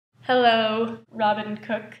Hello, Robin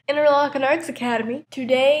Cook, Interlochen Arts Academy.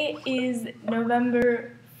 Today is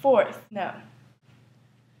November 4th. No.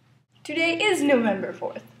 Today is November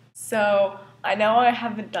 4th. So, I know I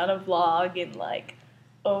haven't done a vlog in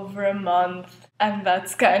over a month, and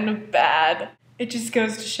that's kind of bad. It just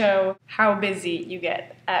goes to show how busy you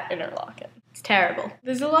get at Interlochen. It's terrible.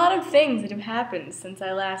 There's a lot of things that have happened since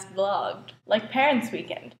I last vlogged, like Parents'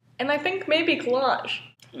 Weekend, and I think maybe collage.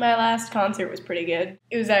 My last concert was pretty good.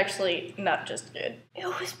 It was actually not just good. It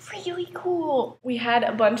was really cool. We had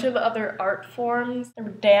a bunch of other art forms. There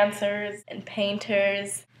were dancers and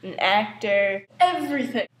painters, an actor,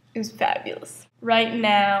 everything. It was fabulous. Right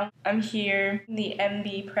now, I'm here in the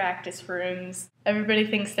MB practice rooms. Everybody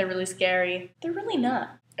thinks they're really scary. They're really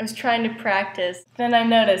not. I was trying to practice, then I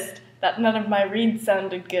noticed that none of my reads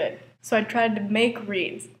sounded good. So I tried to make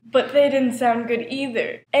reads, but they didn't sound good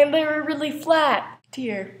either. And they were really flat.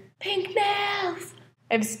 Dear, pink nails!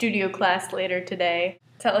 I have a studio class later today.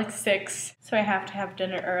 It's at 6, so I have to have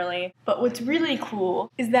dinner early. But what's really cool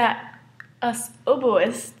is that us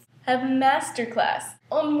oboists have a master class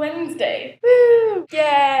on Wednesday. Woo!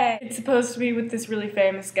 Yay! It's supposed to be with this really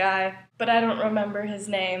famous guy, but I don't remember his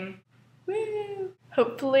name. Woo!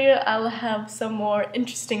 Hopefully I'll have some more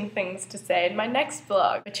interesting things to say in my next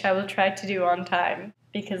vlog, which I will try to do on time,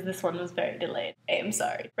 because this one was very delayed. I am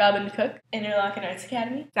sorry. Robin Cook, Interlochen Arts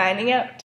Academy, signing out.